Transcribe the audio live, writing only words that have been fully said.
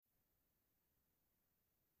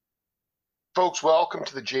Folks, welcome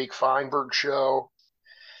to the Jake Feinberg Show.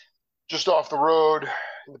 Just off the road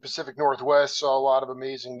in the Pacific Northwest, saw a lot of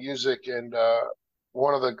amazing music, and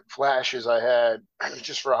one of the flashes I had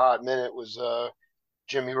just for a hot minute was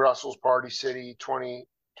Jimmy Russell's Party City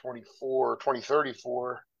 2024,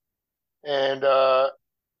 2034. And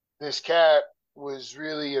this cat was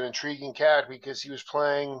really an intriguing cat because he was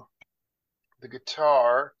playing the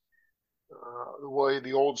guitar the way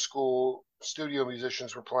the old school studio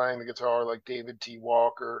musicians were playing the guitar, like David T.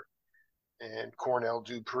 Walker and Cornell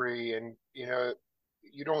Dupree. And,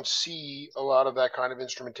 you don't see a lot of that kind of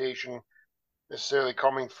instrumentation necessarily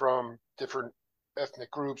coming from different ethnic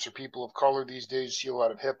groups or people of color these days. You see a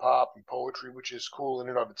lot of hip hop and poetry, which is cool in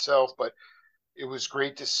and of itself. But it was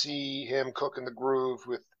great to see him cooking the groove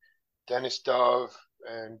with Dennis Dove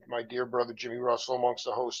and my dear brother Jimmy Russell, amongst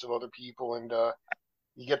a host of other people. And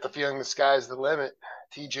you get the feeling the sky's the limit.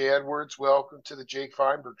 TJ Edwards, welcome to the Jake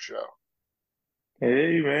Feinberg Show.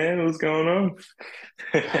 Hey man, what's going on?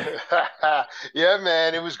 Yeah,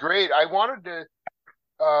 man, it was great. I wanted to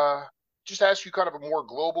just ask you kind of a more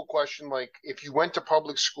global question, like if you went to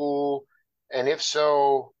public school, and if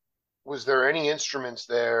so, was there any instruments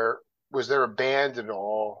there? Was there a band at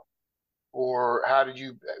all, or how did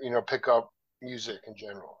you, pick up music in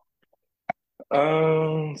general?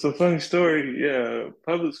 So funny story. Yeah,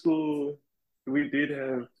 public school, we did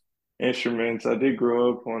have instruments. I did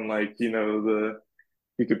grow up on like,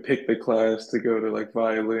 you could pick the class to go to like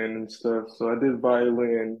violin and stuff. So I did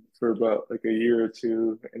violin for about like a year or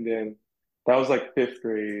two, and then that was like fifth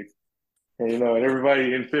grade. And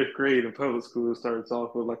everybody in fifth grade in public school starts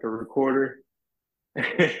off with like a recorder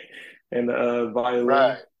and a violin.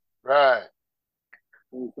 Right, right.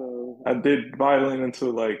 And so I did violin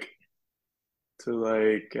until like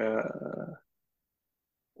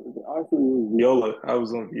actually it was viola. I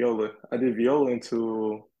was on viola. I did viola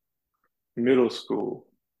until middle school,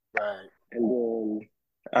 Right. and then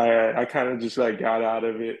I kind of just like got out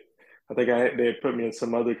of it. I think they had put me in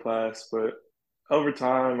some other class, but over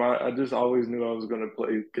time I just always knew I was going to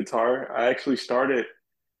play guitar. I actually started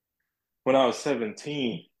when I was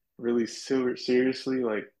 17, really seriously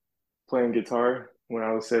like playing guitar when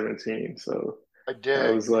I was 17. So I I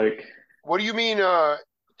dig. was like, What do you mean?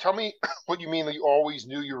 Tell me what you mean that you always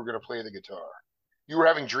knew you were going to play the guitar. You were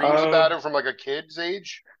having dreams uh, about it from like a kid's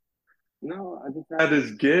age? no, I just had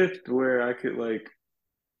this gift where I could like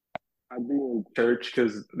I'd be in church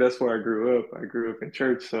because that's where I grew up. I grew up in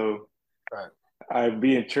church, so Right. I'd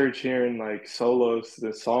be in church hearing like solos,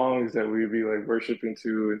 the songs that we'd be like worshiping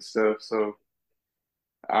to and stuff. So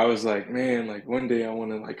I was like, man, like one day I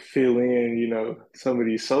want to like fill in, some of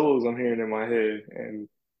these solos I'm hearing in my head,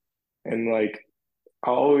 and like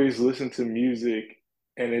I always listen to music,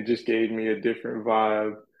 and it just gave me a different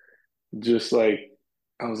vibe. Just like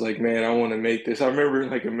I was like, man, I want to make this. I remember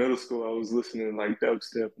like in middle school, I was listening to like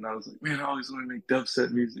dubstep, and I was like, man, I always want to make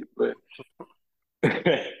dubstep music, but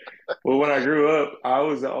well, when I grew up, I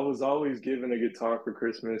was always given a guitar for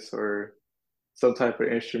Christmas or some type of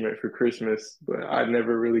instrument for Christmas, but I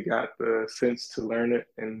never really got the sense to learn it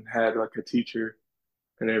and had like a teacher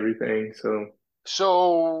and everything. So,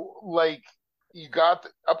 So, like, you got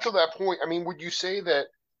up to that point. I mean, would you say that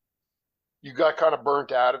you got kind of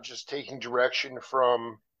burnt out of just taking direction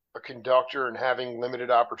from a conductor and having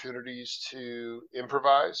limited opportunities to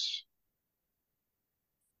improvise?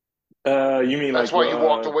 you mean That's like why you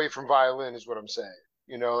walked away from violin, is what I'm saying.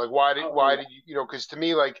 Like why oh, did you, because to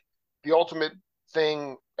me, like the ultimate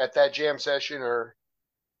thing at that jam session or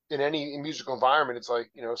in any musical environment, it's like,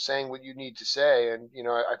 saying what you need to say. And,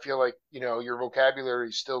 I feel like, your vocabulary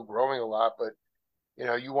is still growing a lot, but,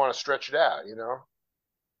 you want to stretch it out.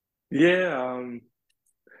 yeah,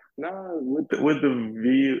 no, with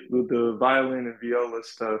the violin and viola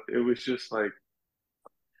stuff, it was just like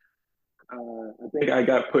I think I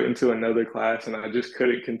got put into another class and I just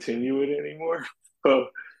couldn't continue it anymore. So,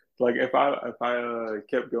 like if I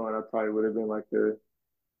kept going, I probably would have been like a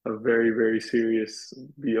very very serious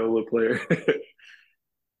viola player.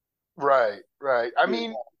 Right, right. I Yeah.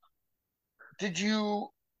 mean, did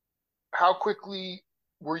you, how quickly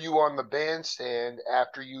were you on the bandstand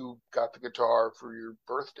after you got the guitar for your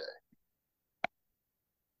birthday?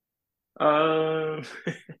 Um,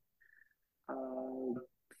 uh,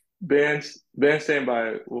 bandstand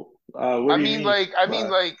by what I do you mean, mean like, I mean,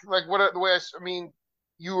 by? like what the way I mean,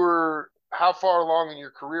 you were how far along in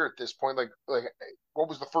your career at this point? Like, what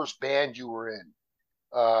was the first band you were in?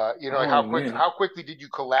 Like Oh man. how quickly did you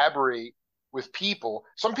collaborate with people?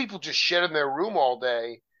 Some people just shed in their room all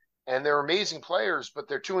day, and they're amazing players, but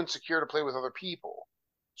they're too insecure to play with other people.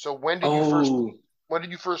 So Oh, when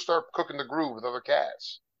did you first start cooking the groove with other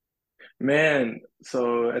cats? Man,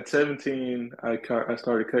 so at 17, I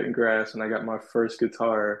started cutting grass and I got my first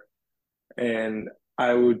guitar, and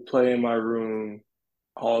I would play in my room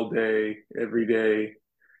all day, every day.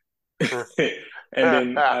 And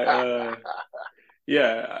then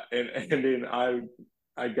yeah, and then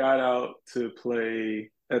I got out to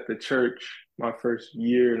play at the church my first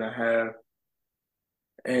year and a half,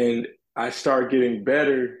 and I started getting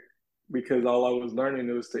better because all I was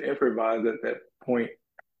learning was to improvise at that point.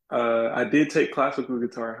 I did take classical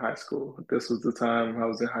guitar in high school. This was the time I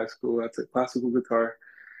was in high school. I took classical guitar,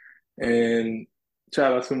 and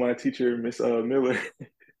shout out to my teacher, Miss Miller.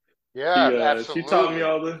 Yeah, She taught me absolutely.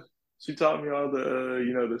 all the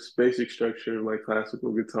the basic structure of like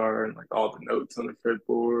classical guitar and like all the notes on the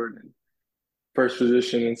fretboard and first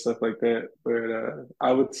position and stuff like that. But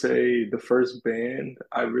I would say the first band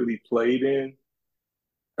I really played in,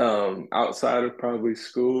 outside of probably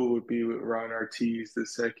school, would be with Ron Artis the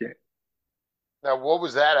second. Now, what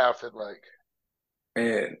was that outfit like?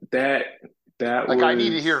 And that Like, was, I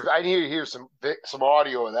need to hear some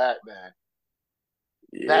audio of that, man.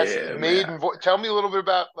 That's yeah, man. maiden voyage. Tell me a little bit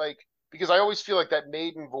about like because I always feel like that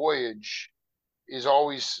maiden voyage is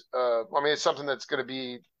always. I mean, it's something that's going to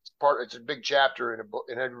be part. It's a big chapter in a book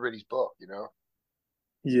in everybody's book, you know.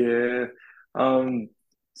 Yeah. Um,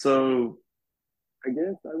 so I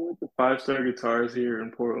guess I went to Five Star Guitars here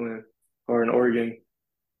in Portland or in Oregon,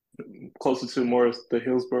 closer to more the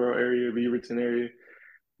Hillsborough area, Beaverton area.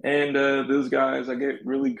 And those guys, I get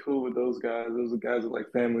really cool with those guys. Those are guys that are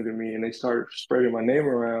like family to me, and they started spreading my name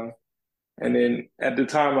around. And then at the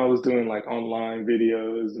time, I was doing like online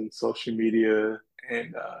videos and social media,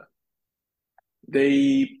 and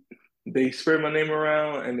they they spread my name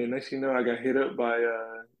around. And then next thing you know, I got hit up by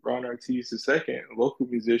Ron Artis the second, a local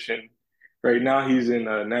musician. Right now, he's in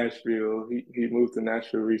Nashville. He moved to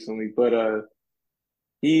Nashville recently, but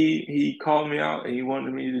he called me out and he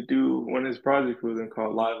wanted me to do one of his projects with him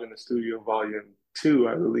called Live in the Studio Volume 2,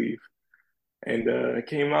 I believe. And it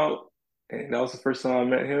came out, and that was the first time I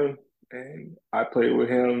met him. And I played with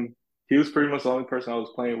him. He was pretty much the only person I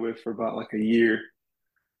was playing with for about like a year.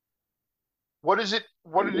 What is it?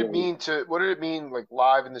 What And did it then, mean to? What did it mean like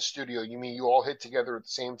live in the studio? You mean you all hit together at the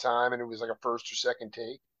same time and it was like a first or second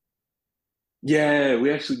take? yeah,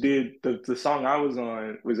 we actually did the song I was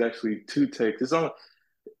on was actually two takes.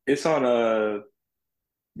 It's on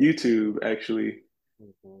YouTube actually.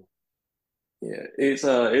 Mhm. Yeah,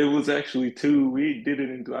 it was actually two. We did it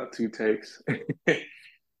in about two takes.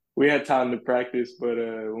 We had time to practice, but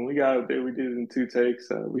when we got up there, we did it in two takes.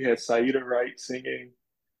 We had Saida Wright singing,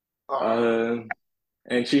 Ah, uh,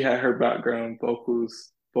 and she had her background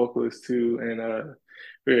vocalist too, and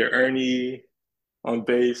we had Ernie on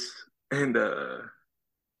bass and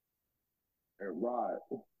Rod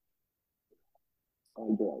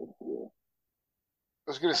on drums. Yeah.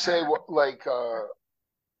 I was gonna say what like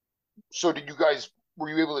so did you guys were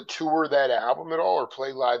you able to tour that album at all or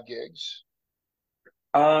play live gigs?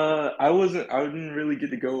 I didn't really get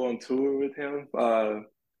to go on tour with him.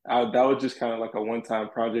 That was just kind of like a one-time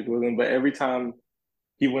project with him. But every time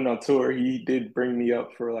he went on tour, he did bring me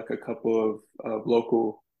up for like a couple of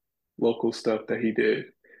local stuff that he did.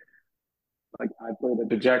 Like I played at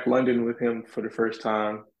the Jack London with him for the first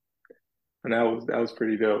time, and that was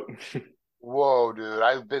pretty dope. Whoa, dude,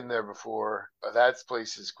 I've been there before. That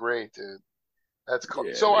place is great, dude.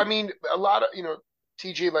 Yeah, So I they, mean a lot of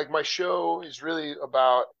TJ like my show is really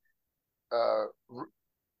about uh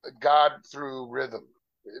God through rhythm.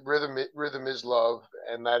 Rhythm is love,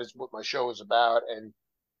 and that is what my show is about. And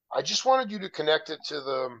I just wanted you to connect it to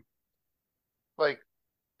the like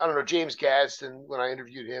I don't know James Gadsden when I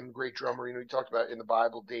interviewed him, great drummer. He talked about in the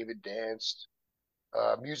Bible David danced.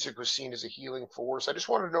 Music was seen as a healing force. I just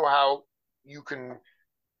wanted to know how you can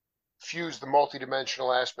fuse the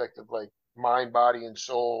multidimensional aspect of like mind, body, and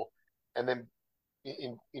soul, and then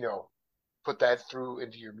in put that through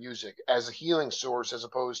into your music as a healing source as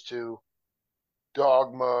opposed to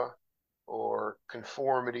dogma or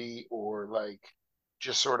conformity or like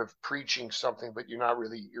just sort of preaching something, but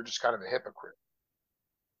you're just kind of a hypocrite.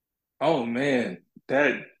 oh man,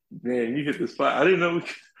 you hit the spot. I didn't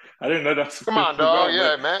know that's Come what on, it's dog. about,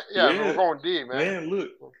 but Yeah, man. Yeah, I mean, we're yeah, going deep, man.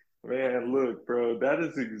 man, look, bro, that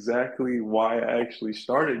is exactly why I actually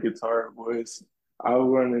started guitar. Was I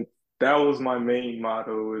wanted that was my main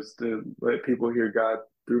motto is to let people hear God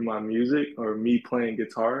through my music or me playing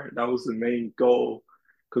guitar. That was the main goal.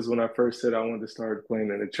 Because when I first said I wanted to start playing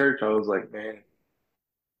in the church, I was like, man,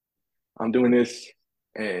 I'm doing this,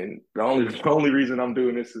 and the only reason I'm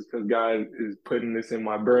doing this is because God is putting this in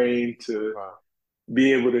my brain to Wow.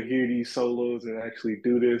 be able to hear these solos and actually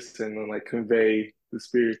do this and then like convey. the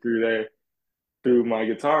spirit through there through my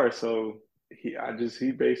guitar. So he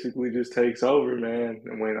basically just takes over, man.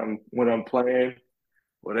 And when I'm playing,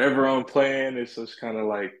 whatever I'm playing, it's just kind of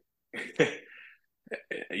like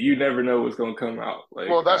you never know what's gonna come out. Like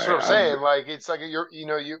Well, that's what I'm I saying. Like it's like you're you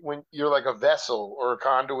know you when you're like a vessel or a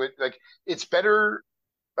conduit. Like it's better.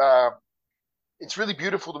 Uh, it's really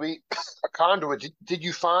beautiful to be a conduit. Did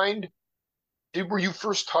you find? Were you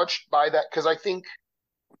first touched by that? Because I think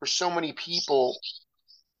for so many people,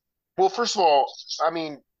 well, first of all, I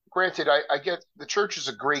mean, granted, I get the church is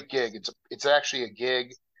a great gig. It's actually a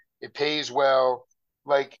gig. It pays well.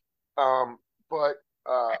 Like, um, but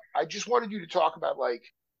I just wanted you to talk about like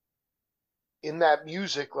in that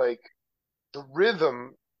music, like the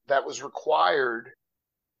rhythm that was required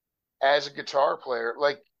as a guitar player.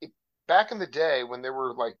 Like back in the day when there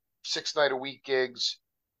were like 6 night a week gigs,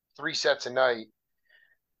 3 sets a night.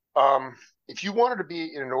 If you wanted to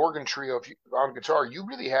be in an organ trio on guitar, you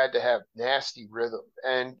really had to have nasty rhythm.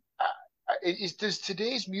 And does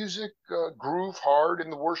today's music groove hard in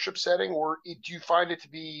the worship setting, or do you find it to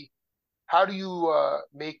be? How do you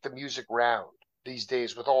make the music round these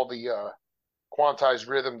days with all the quantized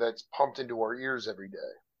rhythm that's pumped into our ears every day?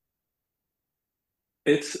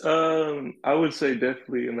 It's I would say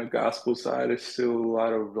definitely in the gospel side, it's still a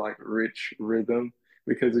lot of like rich rhythm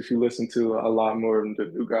because if you listen to a lot more of the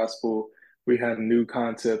new gospel, we have new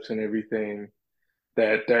concepts and everything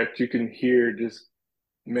that you can hear just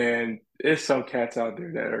man, there's some cats out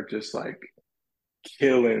there that are just like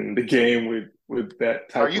killing the game with that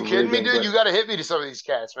Are type you of kidding me, rhythm. dude? But You got to hit me to some of these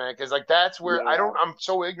cats, man, because like that's where I don't. yeah, I'm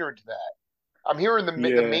so ignorant to that. I'm hearing the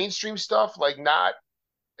yeah. mainstream stuff, like not.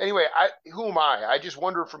 Anyway, I who am I? I just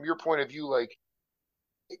wonder from your point of view, like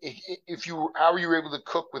if you how are you able to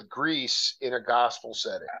cook with grease in a gospel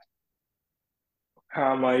setting?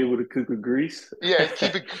 How am I able to cook with grease? Yeah,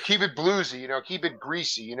 keep it bluesy, keep it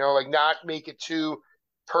greasy, like not make it too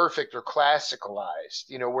perfect or classicalized,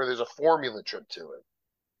 where there's a formula trip to it.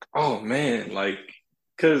 Oh man, like,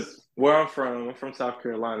 cause where I'm from South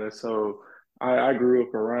Carolina, so I grew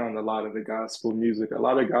up around a lot of the gospel music, a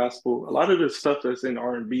lot of the stuff that's in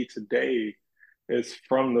R&B today is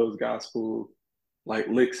from those gospel like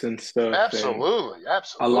licks and stuff, and Absolutely,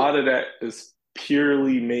 a lot absolutely. of that is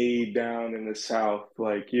purely made down in the South,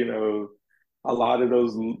 like a lot of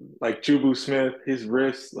those like Jubu Smith, his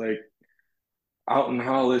riffs, like Alton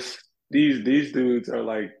Hollis, these dudes are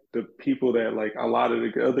like the people that like a lot of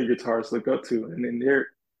the other guitarists look up to, and then they're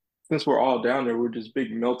since we're all down there, we're just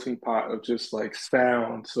big melting pot of just like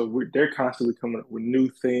sound. So they're constantly coming up with new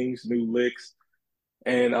things, new licks,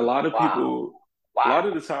 and Wow, a lot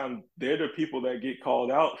of wow. the time, they're the people that get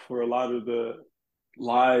called out for a lot of the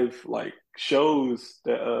live like shows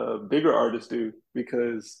that bigger artists do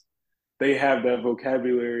because they have that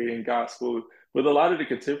vocabulary in gospel. With a lot of the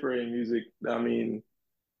contemporary music, I mean,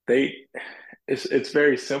 they it's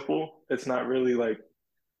very simple. It's not really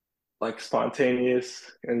like spontaneous.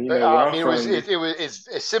 And where I I'm mean, from, it was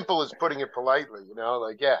as simple as putting it politely,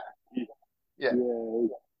 like yeah, yeah. yeah,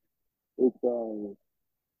 it's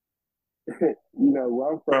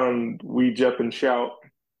where I'm from, we jump and shout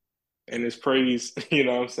and it's praise, what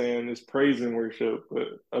I'm saying? It's praise and worship. But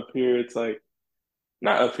up here it's like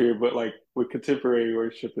not up here, but like with contemporary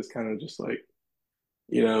worship, it's kind of just like,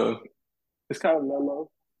 you know, it's kind of mellow.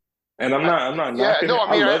 And I, I'm not yeah, knocking no, it. I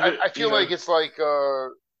I mean, love it, I feel like it's like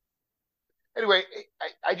anyway,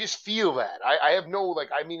 I just feel that. I have no like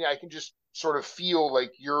I mean I can just sort of feel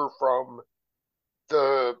like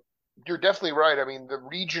the you're definitely right. I mean the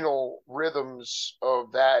regional rhythms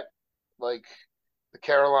of that like the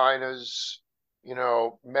Carolinas,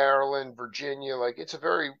 Maryland, Virginia, like it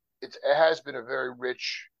has been a very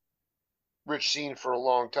rich scene for a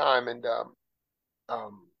long time and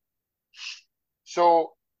um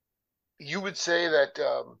so you would say that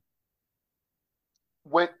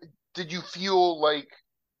when did you feel like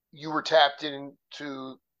you were tapped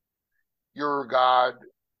into your God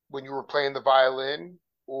when you were playing the violin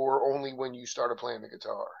or only when you started playing the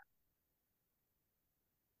guitar?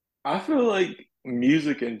 I feel like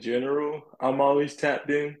music in general, I'm always tapped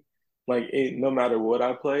in, like no matter what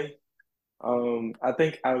I play. I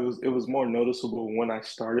think it was more noticeable when I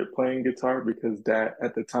started playing guitar because that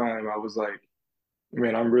at the time I was like,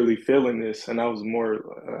 man, I'm really feeling this, and I was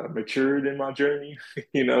more matured in my journey,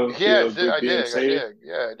 Yeah, with I being dig, I saved. dig.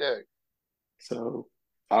 Yeah, I dig. So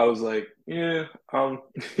I was like, yeah,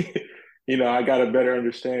 I got a better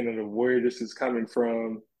understanding of where this is coming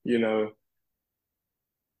from.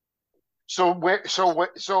 So what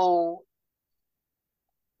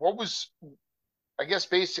was I guess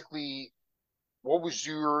basically what was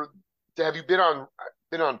your have you been on?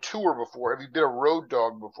 been on tour before. Have you been a road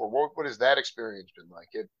dog before? What has that experience been like?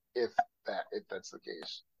 If if that's the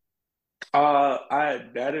case. I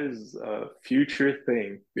that is a future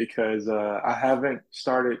thing because I haven't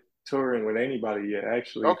started touring with anybody yet,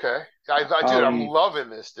 actually. Okay. Dude, I'm Um, loving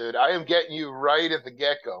this, dude. I am getting you right at the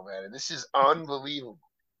get-go, man. This is unbelievable.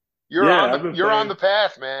 yeah, I've been You're on the playing.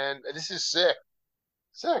 path, man. This is sick.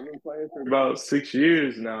 Sick. I've been playing for about 6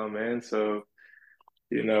 years now, man. So,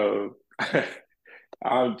 you know,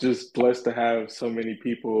 I'm just blessed to have so many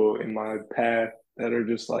people in my path that are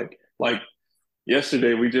just like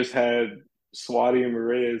yesterday we just had Swati and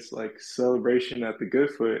Maria's like celebration at the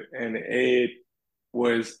Goodfoot, and it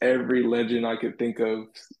was every legend I could think of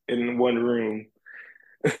in one room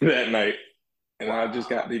that night. And I just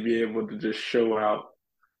got Wow. to be able to just show out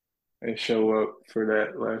and show up for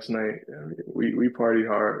that last night. I mean, we partied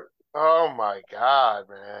hard. Oh my God,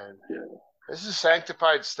 man. Yeah. This is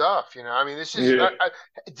sanctified stuff, you know. I mean, this is. Yeah.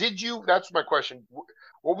 Did you? That's my question.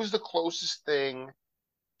 What was the closest thing?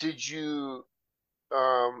 Did you?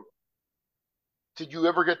 Um, did you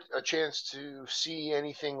ever get a chance to see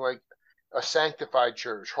anything like a sanctified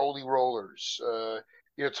church, holy rollers?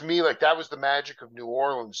 You know, to me, like that was the magic of New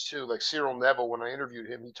Orleans too. Like Cyril Neville, when I interviewed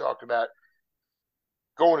him, he talked about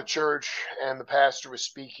going to church and the pastor was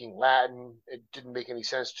speaking Latin. It didn't make any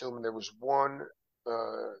sense to him. And there was one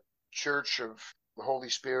uh, church of the Holy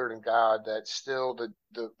Spirit and God that still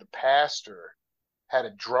the pastor had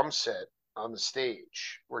a drum set on the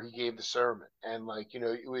stage where he gave the sermon. And like, you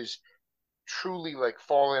know, it was truly like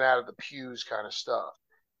falling out of the pews kind of stuff.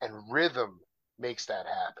 And rhythm makes that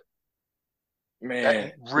happen. That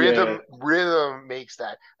Man, yeah, rhythm makes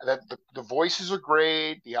that the voices are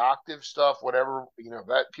great, the octave stuff, whatever, you know,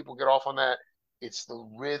 that people get off on that. It's the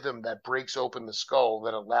rhythm that breaks open the skull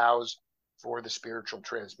that allows for the spiritual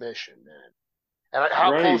transmission, man. And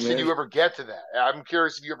how right, close did man. you ever get to that? I'm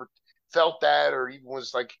curious if you ever felt that or even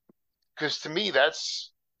was like, because to me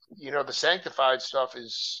that's, you know, the sanctified stuff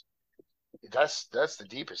is that's the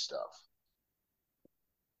deepest stuff.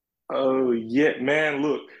 Oh yeah, man.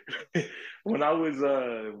 Look, when I was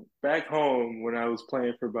back home, when I was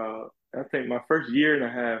playing for about, I think my first year and a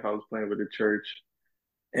half, I was playing with the church,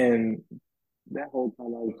 and that whole time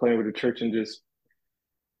I was playing with the church, and just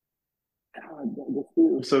God, the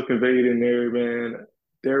spirit was so conveyed in there, man.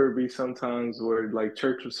 There would be some times where like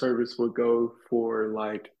church service would go for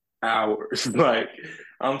like hours. Like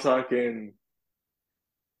I'm talking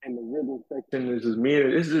in the rhythm section is just me.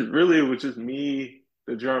 This is really it was just me,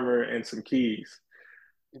 the drummer, and some keys.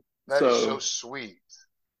 That is so So sweet.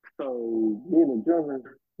 me and the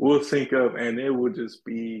drummer will sync up, and it would just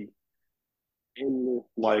be endless.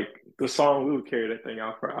 Like the song, we would carry that thing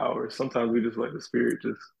out for hours. Sometimes we just let the spirit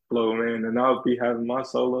just flow, man. And I would be having my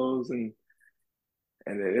solos, and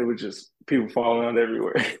then it would just people falling out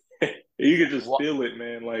everywhere. You could just What? feel it,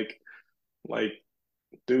 man. Like,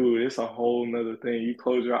 dude, it's a whole nother thing. You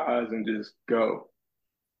close your eyes and just go.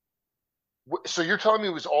 So you're telling me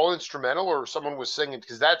it was all instrumental, or someone was singing?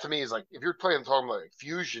 Because that to me is like if you're playing talking like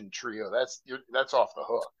fusion trio, that's off the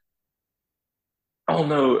hook. Oh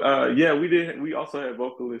no, yeah, we did. We also had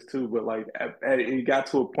vocalists too, but like it got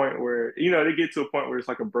to a point where they get to a point where it's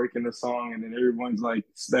like a break in the song, and then everyone's like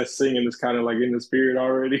that singing is kind of like in the spirit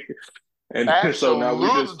already, and so now we're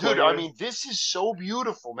Absolutely, just dude. I playing. mean, this is so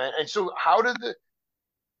beautiful, man. And so, how did the?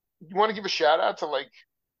 You want to give a shout out to like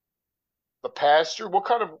the pastor? What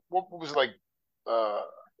kind of what was it like? Uh,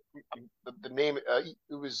 the name?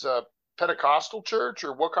 It was Pentecostal church,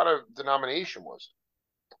 or what kind of denomination was it?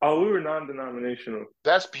 Oh, we were non-denominational.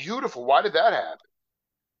 That's beautiful. Why did that happen?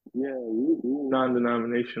 Yeah, we were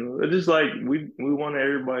non-denominational. It's just like we wanted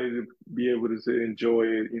everybody to be able to enjoy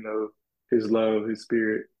it, his love, his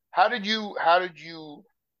spirit. How did you? How did you?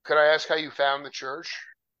 Could I ask how you found the church?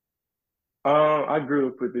 I grew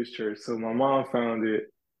up with this church, so my mom found it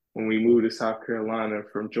when we moved to South Carolina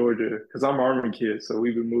from Georgia, because I'm an Army kid, so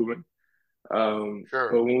we've been moving. Sure.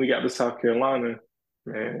 But when we got to South Carolina,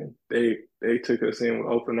 man, they took us in with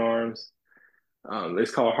open arms.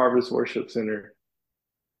 It's called Harvest Worship Center.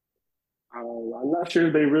 I'm not sure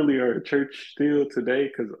they really are a church still today,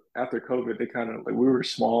 because after COVID, they kind of like we were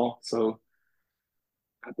small, so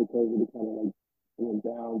after COVID, it kind of like went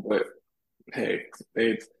down. But hey,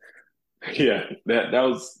 they yeah, that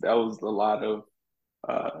was a lot of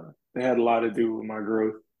they had a lot to do with my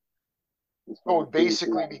growth as far Oh, as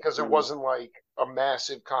finishing basically out the because it summer. wasn't like a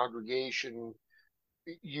massive congregation,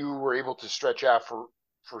 you were able to stretch out for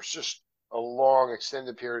just a long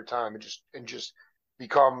extended period of time and just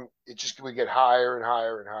become it just would get higher and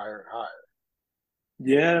higher and higher and higher.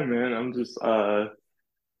 Yeah, man, I'm just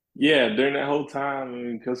Yeah, during that whole time, I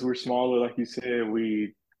mean, because we're smaller, like you said,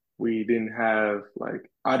 we didn't have like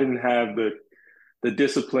I didn't have the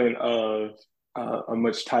discipline of a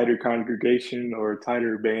much tighter congregation or a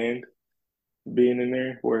tighter band being in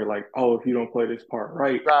there, where like, oh, if you don't play this part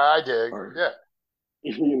right, I dig. or Yeah.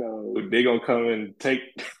 they gonna come and take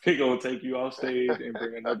they gonna take you off stage and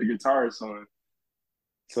bring another guitarist on.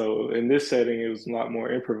 So in this setting, it was a lot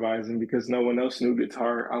more improvising because no one else knew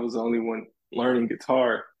guitar. I was the only one learning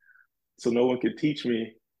guitar, so no one could teach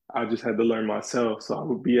me. I just had to learn myself. So I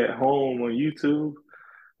would be at home on YouTube,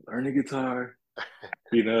 learn the guitar,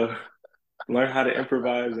 you know, learn how to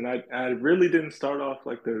improvise. And I really didn't start off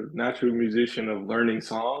like the natural musician of learning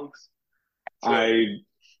songs. Sure. I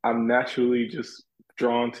I'm naturally just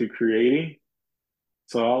drawn to creating.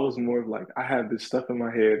 So I was more of like, I have this stuff in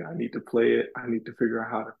my head. I need to play it. I need to figure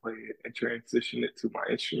out how to play it and transition it to my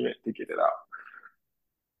instrument to get it out.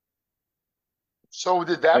 So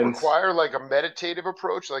did that And require like a meditative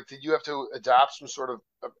approach? Like, did you have to adopt some sort of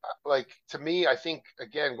like, to me, I think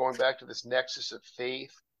again, going back to this nexus of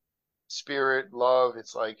faith, spirit, love,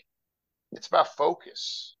 it's like it's about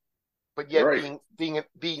focus, but yet right,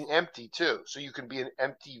 being empty too. So you can be an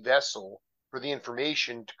empty vessel for the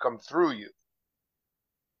information to come through you.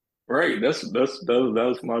 right. That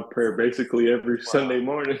was my prayer basically every Sunday Wow.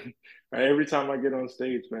 morning. Right? Every time I get on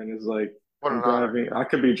stage, man, it's like What an I'm honor. driving. I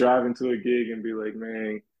could be driving to a gig and be like,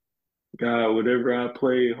 man, God, whatever I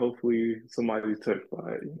play, hopefully somebody's touched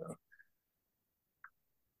by it, you know.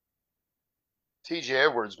 TJ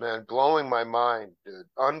Edwards, man, blowing my mind, dude.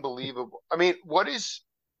 Unbelievable. I mean,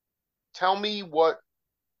 tell me what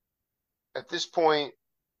at this point,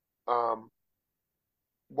 um,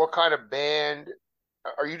 what kind of band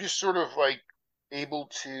are you just sort of like able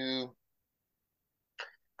to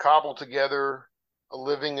cobble together a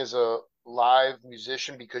living as a live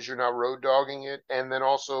musician because you're not road dogging it? And then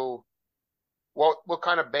also, what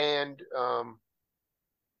kind of band,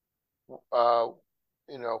 uh,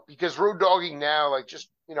 because road dogging now, like just,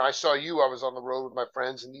 I saw you, I was on the road with my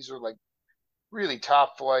friends, and these are like really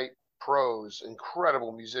top flight pros,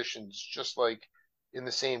 incredible musicians, just like in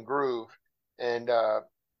the same groove. And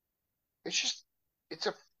it's just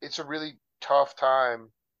it's a really tough time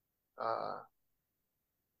uh,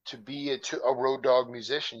 to be a road dog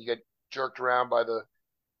musician. You get jerked around by the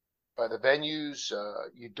venues.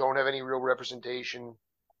 You don't have any real representation,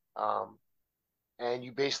 um, and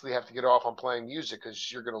you basically have to get off on playing music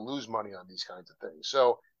because you're going to lose money on these kinds of things.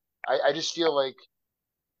 So I just feel like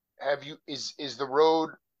have you is the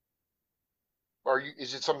road are you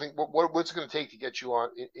is it something what's it going to take to get you on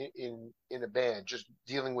in a band just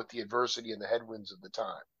dealing with the adversity and the headwinds of the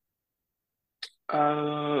time?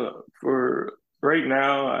 For right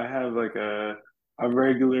now, I have like a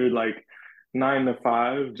regular like 9 to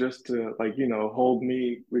 5 just to like hold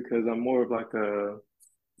me because I'm more of like a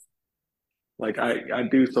like I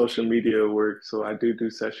do social media work, so I do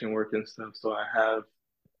session work and stuff. So I have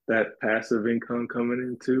that passive income coming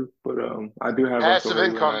in too. But I do have like a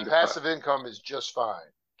regular nine to five. Passive income is just fine.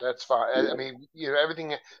 That's fine. I Yeah. mean,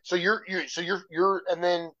 everything. So you're and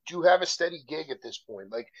then do you have a steady gig at this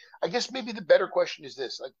point? Like, I guess maybe the better question is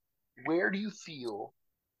this: like, where do you feel,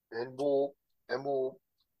 and we'll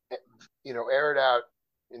eh, air it out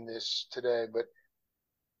in this today, but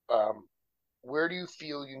um, where do you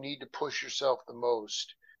feel you need to push yourself the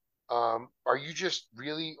most? Are you just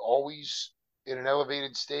really always in an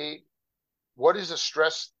elevated state? What is a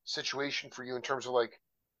stress situation for you in terms of like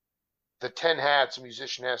the 10 hats a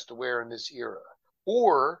musician has to wear in this era?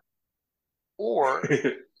 Or, or,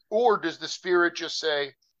 or does the spirit just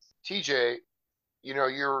say, TJ, you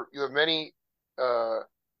have many, uh,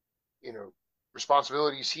 you know,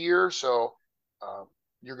 responsibilities here. So, um,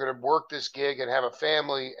 you're going to work this gig and have a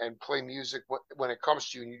family and play music when it comes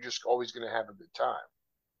to you, and you're just always going to have a good time.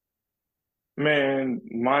 Man,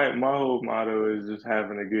 my whole motto is just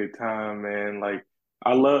having a good time, man. Like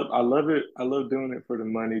I love it. I love doing it for the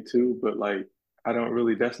money too, but like I don't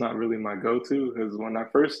really that's not really my go-to because when I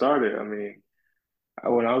first started, I mean,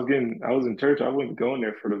 when I was in church, I wasn't going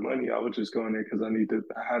there for the money. I was just going there because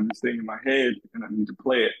I had this thing in my head and I need to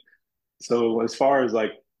play it. So as far as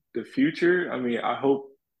like the future, I mean, I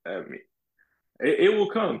mean, it will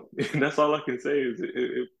come. That's all I can say is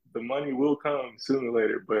the money will come sooner or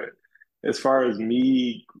later. But as far as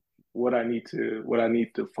me, what I need to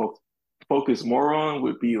focus more on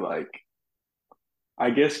would be like, I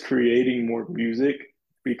guess, creating more music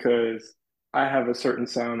because I have a certain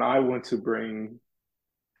sound I want to bring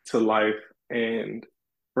to life. And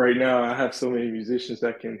right now I have so many musicians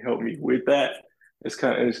that can help me with that. It's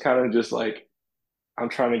kind of just like I'm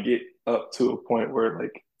trying to get up to a point where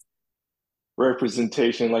like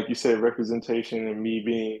representation, like you said, representation and me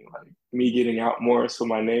being like me getting out more so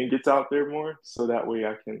my name gets out there more. So that way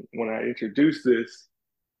I can when I introduce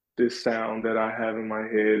this sound that I have in my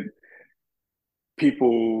head,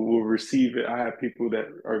 people will receive it. I have people that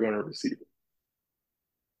are gonna receive it.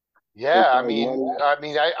 So Yeah, it's like one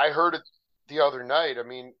I heard it the other night. I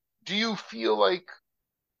mean, do you feel like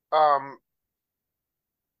um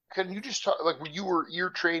can you just talk like were you were ear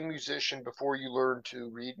trained musician before you learned to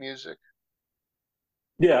read music?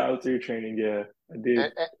 yeah, I was ear training, yeah. I did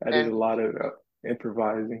And, I did a and lot of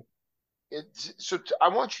improvising. I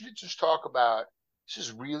want you to just talk about this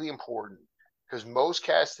is really important because most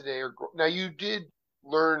cats today are now you did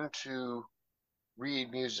learn to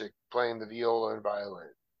read music playing the viola and violin,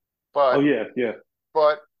 Oh but yeah, yeah.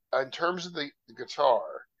 but in terms of the guitar,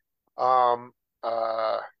 um,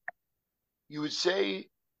 uh, you would say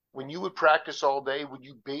when you would practice all day, would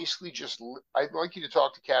you basically just? I'd like you to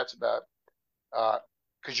talk to cats about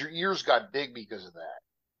because your ears got big because of that,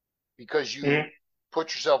 because you Mhm.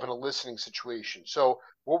 put yourself in a listening situation. So,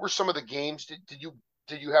 what were some of the games? Did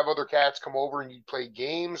you have other cats come over and you play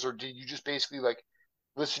games, or did you just basically like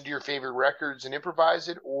listen to your favorite records and improvise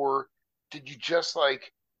it, or did you just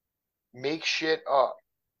like make shit up?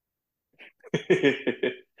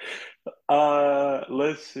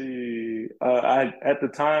 Let's see. I at the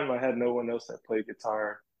time I had no one else that played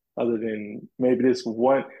guitar other than maybe this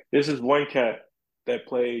one. This is one cat that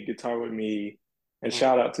played guitar with me, and Hmm.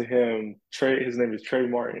 shout out to him. Trey, his name is Trey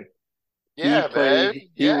Martin. He Yeah, man. played.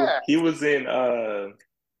 Yeah. He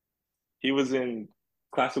was in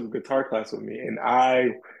classical guitar class with me, and I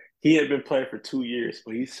he had been playing for 2 years,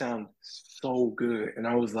 but he sounded so good, and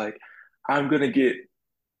I was like, I'm gonna get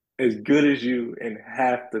as good as you in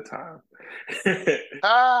half the time.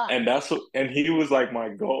 Ah. And he was like my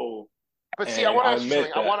goal. But see, I And want to I ask you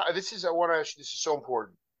something. met that. I want to ask you. This is so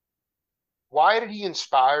important. Why did he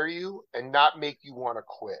inspire you and not make you want to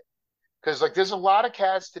quit? Because like, there's a lot of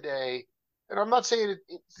cats today, and I'm not saying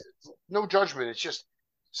it's no judgment. It's just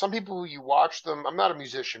some people you watch them. I'm not a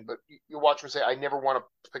musician, but you watch them say, "I never want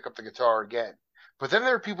to pick up the guitar again." But then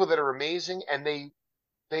there are people that are amazing, and they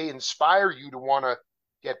inspire you to want to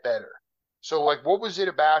get better. So like, what was it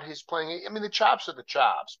about his playing? I mean, the chops are the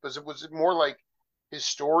chops, but was it more like his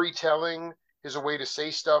storytelling, his a way to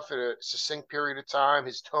say stuff in a succinct period of time,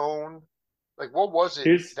 his tone? Like, what was it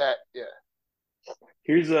Here's that? Yeah.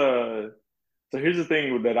 here's a so here's the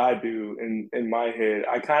thing that I do in my head.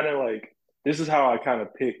 I kind of like this is how I kind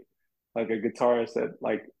of pick like a guitarist that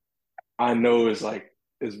like I know is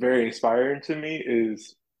very inspiring to me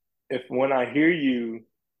is if when I hear you,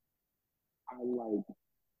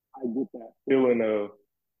 I get that feeling of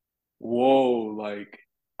whoa, like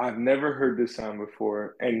I've never heard this sound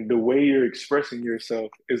before. And the way you're expressing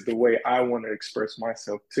yourself is the way I want to express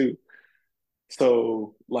myself too.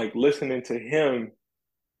 So, like listening to him,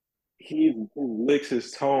 he licks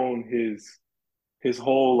his tone, his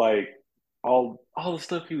whole like all the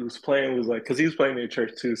stuff he was playing was like because he was playing in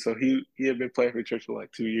church too. So he had been playing for church for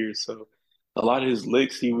like 2 years. So a lot of his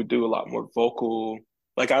licks he would do a lot more vocal.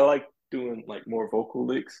 Like I like doing like more vocal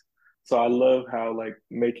licks. So I love how like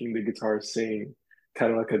making the guitar sing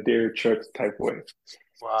kind of like a Derek Trucks type way.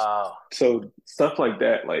 Wow. So stuff like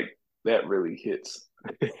that, like that really hits.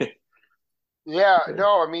 Yeah,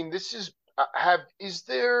 no, I mean this is have is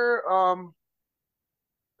there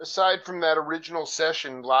aside from that original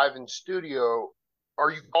session live in studio, are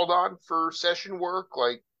you called on for session work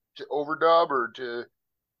like to overdub or to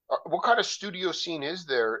what kind of studio scene is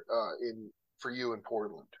there in for you in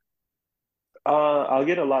Portland? I'll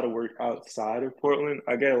get a lot of work outside of Portland.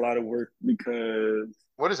 I get a lot of work because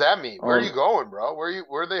What does that mean? Where are you um going, bro? Where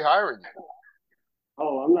are they hiring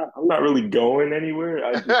oh I'm not really going anywhere.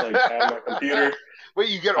 I just like have my you? computer. Wait,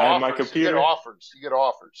 you get I have my offers. You get computer. offers. You get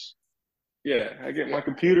offers. Yeah, I get my Yeah.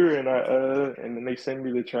 computer and then they send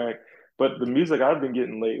me the track. But the music I've been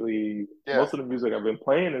getting lately, Yeah. most of the music I've been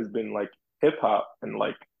playing has been like hip hop and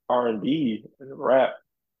like R&B and rap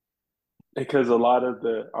because a lot of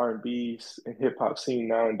the R&B and hip hop scene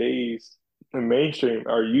nowadays in mainstream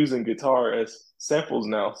are using guitar as samples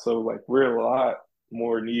now. So like we're a lot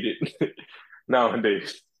more needed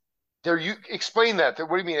nowadays. There you explain that. What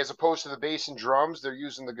do you mean as opposed to the bass and drums, they're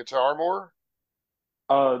using the guitar more?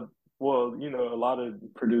 Uh, well, you know, a lot of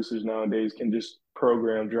producers nowadays can just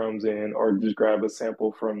program drums in or just grab a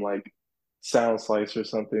sample from like Sound Slice or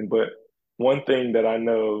something. But one thing that I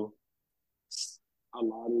know a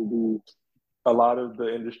lot of the a lot of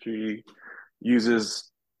the industry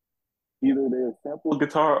uses either they sample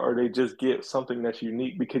guitar or they just get something that's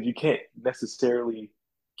unique because you can't necessarily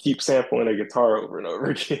keep sampling a guitar over and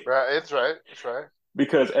over again. Right, it's right. That's right.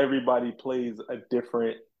 because everybody plays a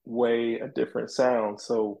different way, a different sound.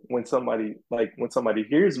 So when somebody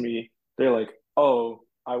hears me, they're like, "Oh,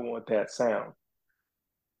 I want that sound."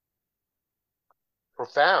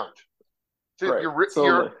 Profound. So Right. So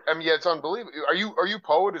you're. like, I mean, yeah, it's unbelievable. Are you a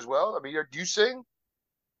poet as well? I mean, do you sing?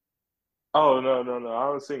 oh no, no, no, I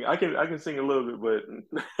don't sing. I can sing a little bit,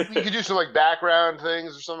 You but could do some like background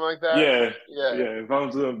things or something like that. yeah, Yeah. yeah. If I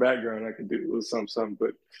was doing background, I could do a little something, something.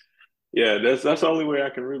 But yeah, that's the only way I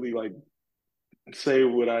can really like say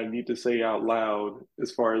what I need to say out loud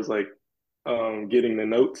as far as like getting the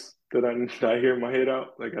notes that I hear in my head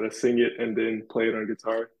out. I gotta sing it and then play it on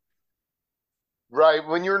guitar. Right.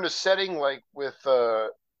 When you're in a setting like with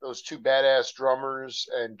those two badass drummers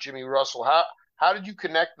and Jimmy Russell, how did you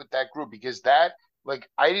connect with that group? Because that like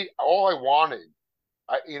I did all I wanted.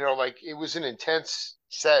 Like it was an intense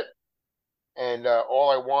set, and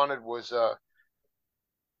all I wanted was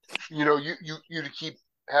you to keep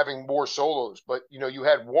having more solos, but you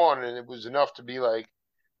had one, and it was enough to be like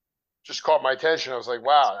just caught my attention. I was like,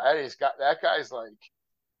 wow, that guy's like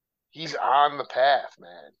he's on the path,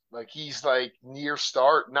 man. Like he's like near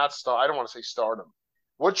start, not start. I don't want to say stardom.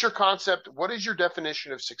 What's your concept? What is your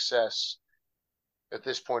definition of success at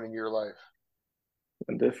this point in your life?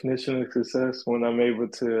 The definition of success when I'm able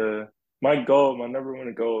to, my goal, my number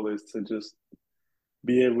one goal is to just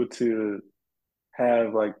be able to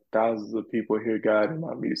have like thousands of people hear God in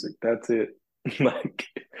my music. That's it. Like,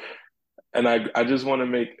 and I just want to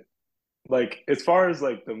make like as far as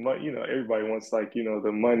like the money, everybody wants like,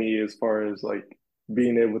 the money as far as like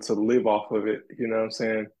being able to live off of it, you know what I'm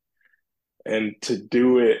saying? And to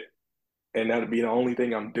do it and that be the only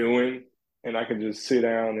thing I'm doing, and I can just sit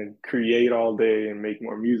down and create all day and make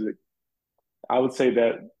more music. I would say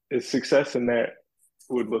that is success in that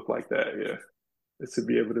would look like that, yeah. Is to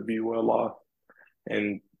be able to be well off.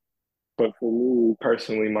 And but for me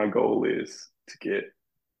personally, my goal is to get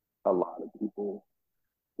a lot of people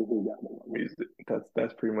who got my music.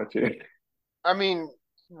 That's pretty much it. I mean,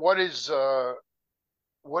 what is uh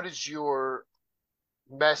what is your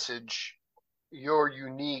message, your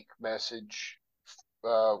unique message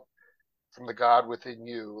uh from the God within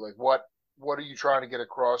you? Like what are you trying to get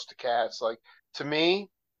across to cats? Like to me,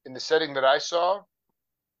 in the setting that I saw,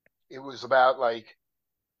 it was about like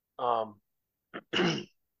um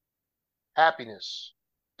happiness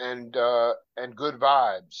and good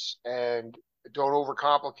vibes and don't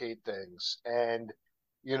overcomplicate things and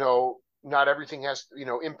not everything has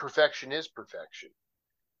imperfection is perfection.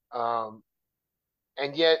 um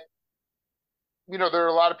and yet there are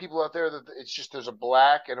a lot of people out there that it's just there's a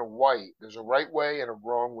black and a white, there's a right way and a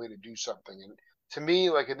wrong way to do something. And to me,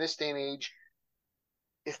 like in this day and age,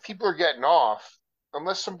 if people are getting off,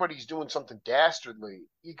 unless somebody's doing something dastardly,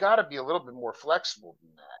 you got to be a little bit more flexible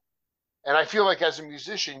than that. And I feel like as a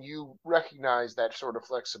musician, you recognize that sort of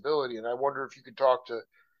flexibility. And I wonder if you could talk to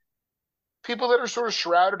people that are sort of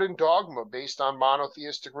shrouded in dogma based on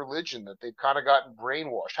monotheistic religion, that they've kind of gotten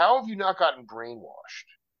brainwashed. How have you not gotten brainwashed?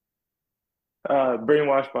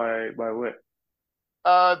 Brainwashed by what?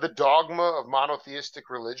 The dogma of monotheistic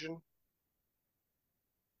religion.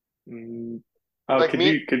 Mm, Like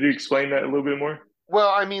me, could you explain that a little bit more? well,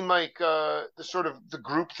 I mean, like the sort of the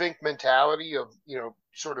groupthink mentality of,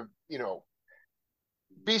 sort of,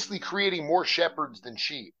 basically creating more shepherds than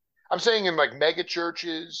sheep. I'm saying in like mega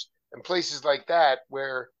churches and places like that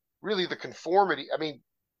where really the conformity, I mean,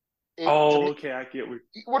 to Oh, me, okay, I get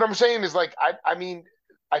what I'm saying is like I mean,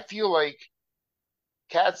 I feel like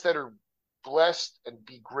cats that are blessed and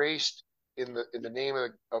be graced in the name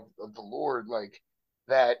of the Lord, like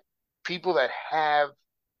that people that have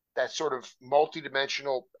that sort of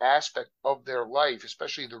multidimensional aspect of their life,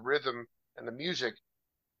 especially the rhythm and the music,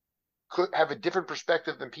 could have a different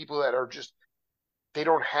perspective than people that are just they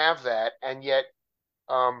don't have that, and yet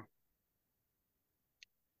um,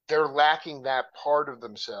 they're lacking that part of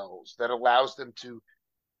themselves that allows them to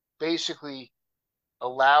basically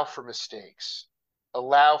allow for mistakes,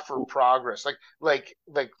 allow for progress, like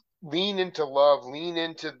lean into love, lean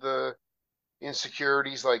into the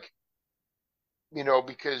insecurities, like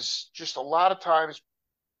because just a lot of times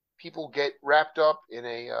people get wrapped up in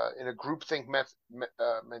a groupthink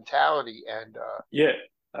mentality, yeah,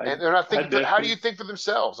 and they're not I thinking for how do you definitely think for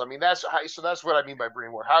themselves? I mean, that's what I mean by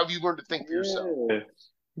brainware. How have you learned to think for yourself? yeah.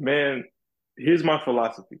 Man, here's my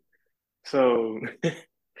philosophy. So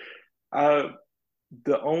uh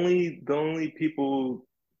the only people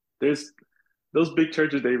there's those big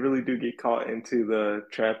churches, they really do get caught into the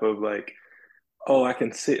trap of like, oh, I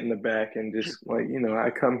can sit in the back and just like, I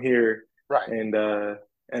come here Right. and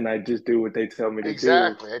and I just do what they tell me to do.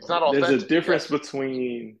 Exactly. It's not There's a authentic. difference Yes.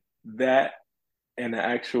 between that and the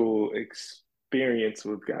actual experience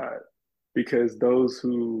with God. Because those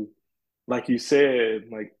who, like you said,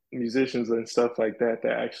 like musicians and stuff like that,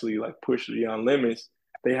 that actually like push beyond limits,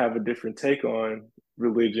 they have a different take on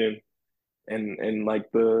religion and like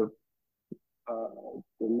the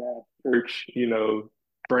mass church,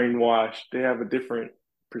 brainwashed. They have a different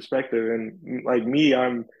perspective. And like me,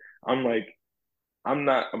 I'm like I'm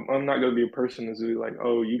not gonna be a person that's really like,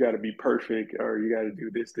 oh, you got to be perfect or you got to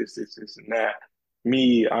do this, and that.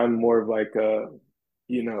 Me, I'm more of like,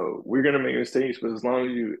 we're gonna make mistakes, but as long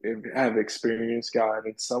as you have experienced God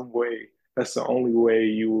in some way, that's the only way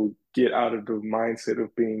you will get out of the mindset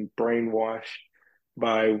of being brainwashed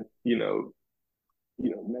by,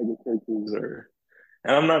 mega churches or.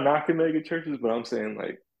 And I'm not knocking mega churches, but I'm saying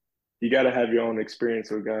like you got to have your own experience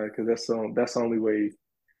with God because that's the only way.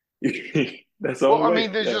 That's the Well, only I way.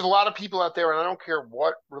 mean, there's Yeah. just a lot of people out there, and I don't care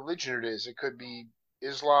what religion it is. It could be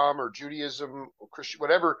Islam or Judaism or Christian,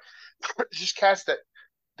 whatever. It's just cats that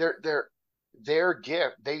they're their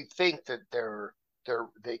gift. They think that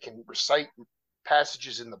they can recite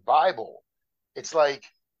passages in the Bible. It's like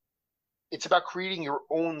it's about creating your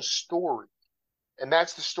own story, and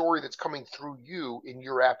that's the story that's coming through you in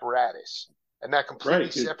your apparatus, and that completely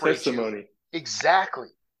Right. Your separates you. testimony. Exactly.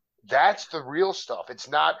 That's the real stuff. It's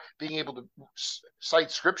not being able to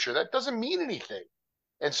cite scripture. That doesn't mean anything.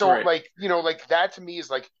 And so, Right. like, like that to me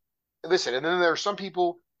is like, listen, and then there are some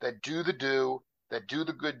people that do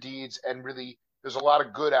the good deeds, and really, there's a lot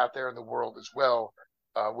of good out there in the world as well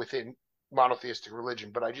within monotheistic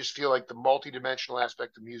religion. But I just feel like the multidimensional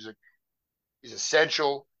aspect of music is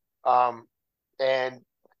essential. Um, and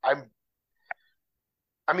I'm,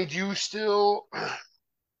 I mean, do you still,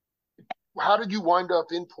 how did you wind up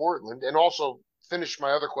in Portland? And also finish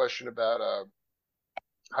my other question about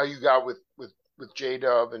how you got with J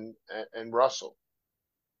Dub and Russell.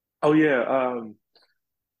 Oh yeah.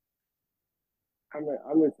 I'm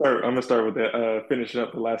gonna start with that. Finishing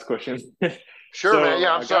up the last question. Sure, man. So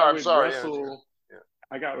Yeah, I'm I sorry. got I'm with sorry. Yeah, Russell. yeah.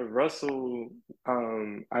 I got with Russell.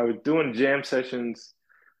 I was doing jam sessions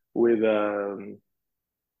with in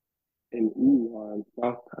Ewan,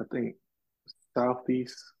 South. I think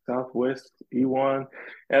southeast, southwest Ewan,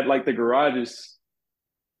 at like the garages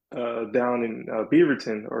down in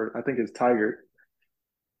Beaverton, or I think it's Tiger.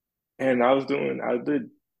 And I did,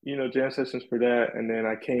 jam sessions for that. And then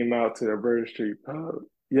I came out to Alberta Street Pub.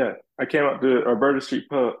 Yeah, I came out to Alberta Street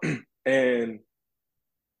Pub and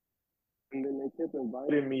and then they kept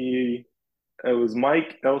inviting me. It was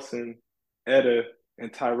Mike, Elson, Etta,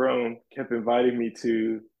 and Tyrone kept inviting me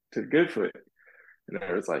to Goodfoot. And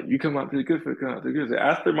I was like, you come out to Goodfoot, come out to Goodfoot.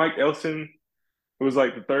 After Mike Elson was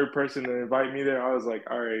like the third person to invite me there, I was like,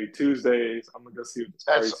 all right, Tuesdays, I'm gonna go see what this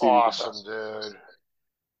party That's city is about. awesome, dude.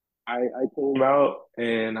 I came out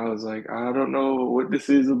and I was like, I don't know what this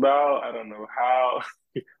is about. I don't know how.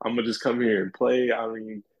 I'm gonna just come here and play. I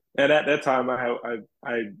mean, and at that time,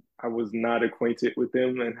 I was not acquainted with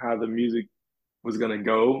them and how the music was gonna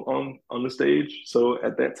go on the stage. So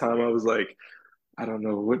at that time, I was like, I don't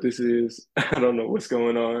know what this is. I don't know what's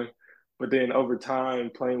going on. But then over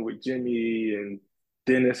time, playing with Jimmy and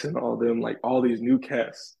Dennis and all them, like all these new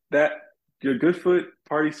cats, that your Goodfoot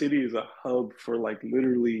Party City is a hub for like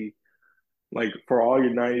literally like for all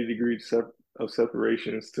your 90 degrees of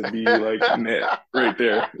separations to be like met right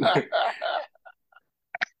there.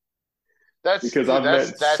 That's Because dude. I've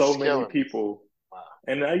That's met that's so many killing me. people. Wow.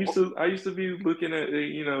 And I used to be looking at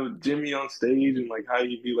Jimmy on stage and like how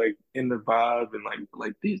he'd be like in the vibe and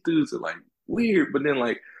like these dudes are like weird, but then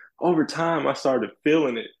like over time I started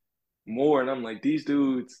feeling it more and I'm like these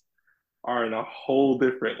dudes are in a whole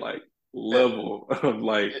different like It, level of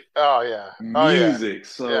like oh yeah. Oh yeah. music. Yeah.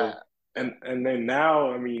 So Yeah. and then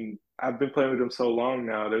now, I mean, I've been playing with them so long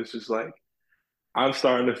now that it's just like I'm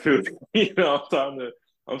starting to feel,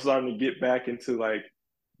 I'm starting to get back into like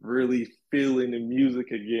really feeling the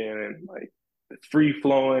music again and like free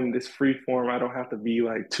flowing, this free form. I don't have to be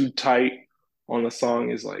like too tight on the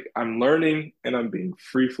song. Is like I'm learning and I'm being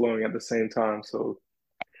free flowing at the same time. So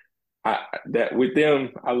that with them,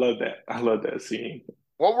 I love that. I love that scene.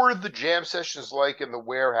 What were the jam sessions like in the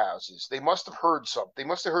warehouses? They must have heard something. They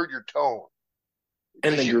must have heard your tone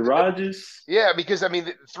And the because garages, yeah, because I mean,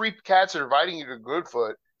 the three cats are inviting you to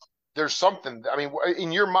Goodfoot. There's something. I mean,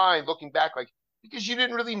 in your mind, looking back, like because you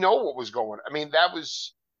didn't really know what was going. I mean, that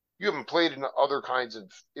was you haven't played in other kinds of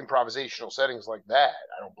improvisational settings like that.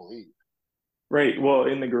 I don't believe. right? Well,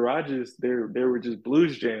 in the garages, there were just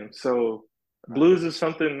blues jams. So Right. blues is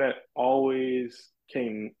something that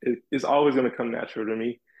is always going to come natural to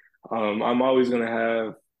me. I'm always going to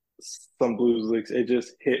have some blues licks. It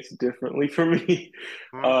just hits differently for me.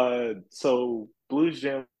 Hmm. So blues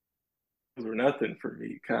jams were nothing for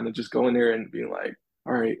me. Kind of just going there and being like,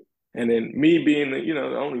 all right. And then me being the,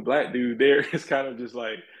 the only black dude there is kind of just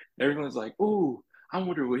like everyone's like, "Ooh, I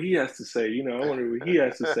wonder what he has to say." I wonder what he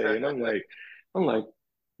has to say. And I'm like, I'm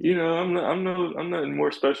nothing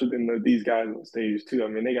more special than these guys on stage too. I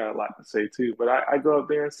mean, they got a lot to say too. But I go up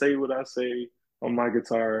there and say what I say on my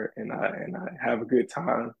guitar, and I have a good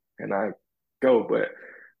time, and I go. But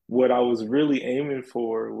what I was really aiming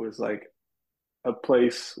for was like a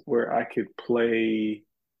place where I could play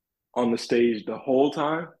on the stage the whole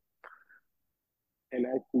time and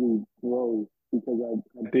actually grow because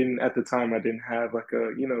I didn't at the time I didn't have like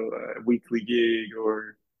a weekly gig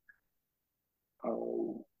or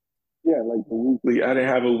um, yeah like a weekly I didn't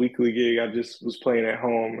have a weekly gig. I just was playing at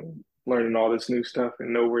home and learning all this new stuff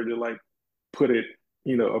and nowhere to like put it,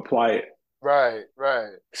 apply it. Right,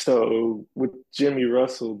 right. So with Jimmy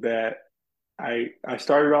Russell, that I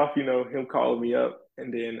started off, him calling me up,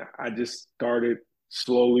 and then I just started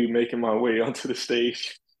slowly making my way onto the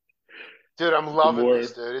stage. Dude, I'm The loving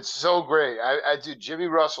this, more, dude. It's so great. Dude, Jimmy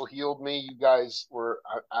Russell healed me. You guys were,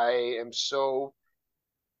 I am so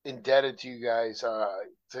indebted to you guys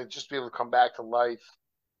to just be able to come back to life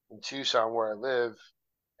in Tucson where I live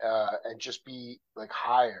and just be like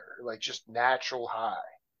higher, like just natural high,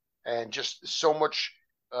 and just so much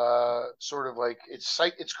sort of like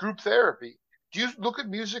it's group therapy. Do you look at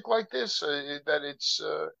music like this that it's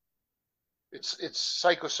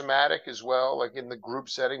psychosomatic as well, like in the group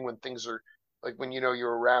setting when things are like when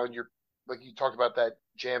you're around, you're like you talked about that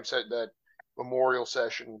jam set, that memorial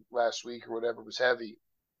session last week or whatever was heavy.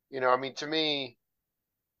 I mean, to me,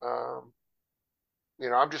 um,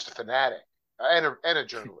 I'm just a fanatic and a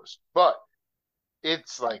journalist, but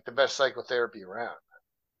it's like the best psychotherapy around.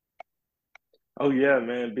 oh yeah,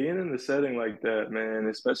 man, being in a setting like that, man,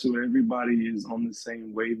 especially when everybody is on the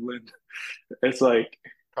same wavelength, it's like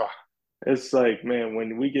Oh. it's like, man,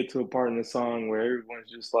 when we get to a part in the song where everyone's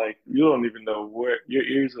just like, you don't even know what your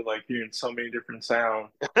ears are like hearing so many different sounds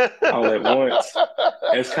all at once.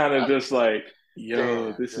 It's kind of just like,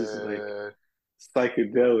 yo, Damn, this is like dude.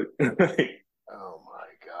 psychedelic. Oh my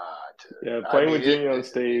God, dude. Yeah, I playing mean with it, Jimmy on it, it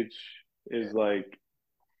stage yeah. is like,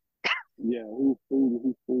 yeah,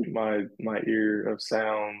 he freed my ear of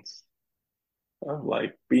sounds of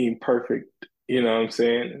like being perfect, you know what I'm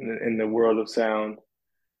saying, in the world of sound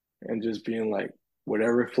and just being like,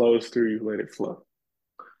 whatever flows through you, let it flow.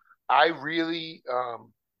 I really,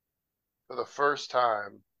 for the first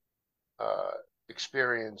time, uh,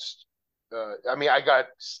 experienced. I mean, I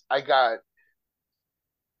got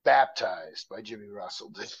baptized by Jimmy Russell.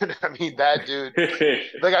 Dude. I mean, that dude.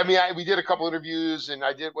 Like, I mean, we did a couple interviews, and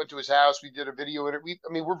I did went to his house. We did a video interview.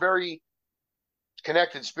 I mean, we're very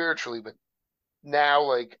connected spiritually, but now,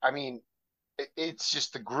 like, I mean, it's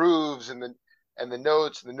just the grooves and the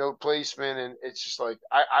notes and the note placement, and it's just like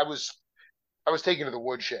I was taken to the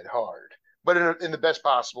woodshed hard, but in the best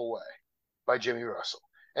possible way by Jimmy Russell.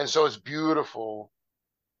 And so it's beautiful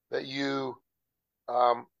that you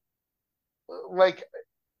um like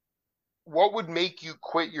what would make you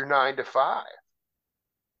quit your 9 to 5?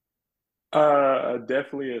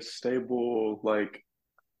 Definitely a stable, like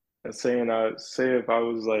saying I say if I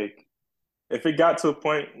was like if it got to a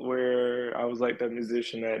point where I was like that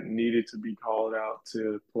musician that needed to be called out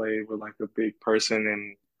to play with like a big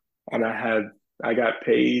person and I got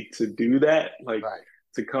paid to do that, like Right.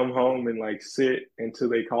 to come home and like sit until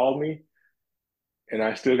they called me and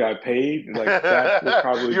I still got paid, like that would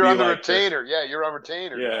probably You're be on the like the retainer. Yeah, you're on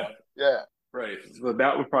retainer, yeah. dog. Yeah. Right. So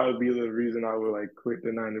that would probably be the reason I would like quit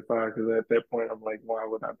the 9 to 5 because at that point I'm like, why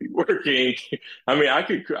would I be working? I mean, I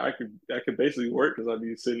could basically work because I'd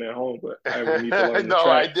be sitting at home, but I would need to learn the No,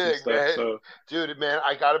 I tracks and dig, stuff. man. So Dude, man,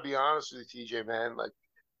 I gotta be honest with you, TJ, man. Like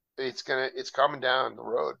it's coming down the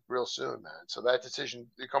road real soon, man. So that decision,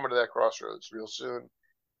 you're coming to that crossroads real soon.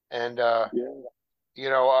 And yeah, you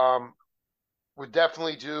know, we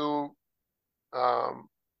definitely do um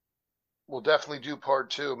we'll definitely do part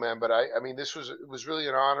two, man. But I mean it was really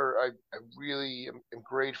an honor. I really am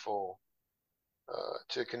grateful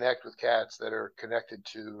to connect with cats that are connected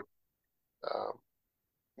to um,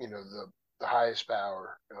 the highest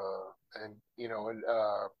power and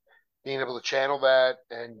being able to channel that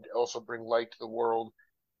and also bring light to the world.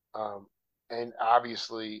 And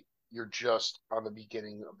obviously, you're just on the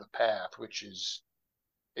beginning of the path, which is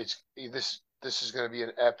it's this is going to be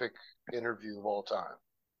an epic interview of all time.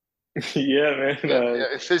 yeah, man. Yeah, yeah,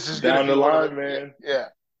 this is going to Down be the one of the line, yeah, man. yeah,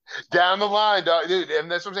 down the line, dog, dude. And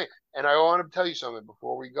that's what I'm saying. And I want to tell you something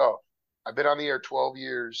before we go. I've been on the air 12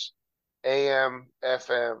 years, AM,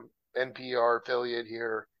 FM, NPR affiliate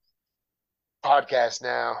here, podcast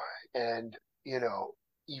now, and you know,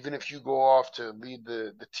 even if you go off to lead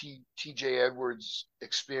the TJ Edwards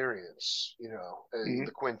experience, the Hmm.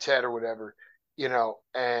 quintet or whatever, you know,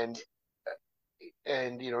 and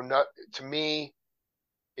not to me,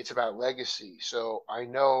 it's about legacy. So I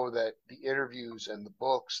know that the interviews and the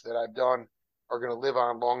books that I've done are going to live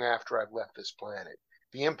on long after I've left this planet.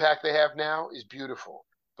 The impact they have now is beautiful,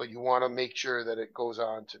 but you want to make sure that it goes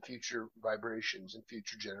on to future vibrations and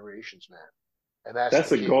future generations, man. And that's the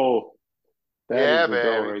That's a key. goal. That Yeah, is a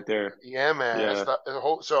goal man. right there. Yeah, man. That's Yeah. the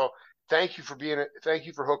whole. So thank you for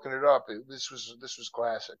hooking it up. This was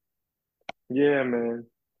classic. Yeah, man.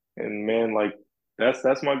 And man, like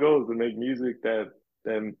that's my goal is to make music that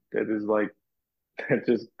is like that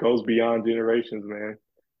just goes beyond generations, man.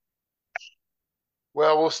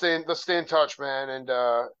 Well, let's stay in touch, man, and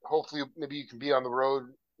hopefully maybe you can be on the road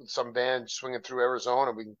with some band swinging through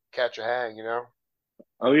Arizona. We can catch a hang.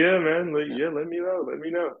 Oh yeah, man. Yeah. Yeah, let me know. Let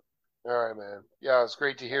me know. All right, man. Yeah, it's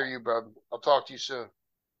great to hear you, bud. I'll talk to you soon.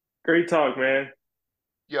 Great talk, man.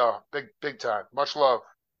 Yeah, big time. Much love.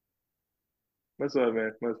 What's up,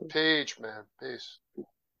 man? What's up? Peace, man. Peace.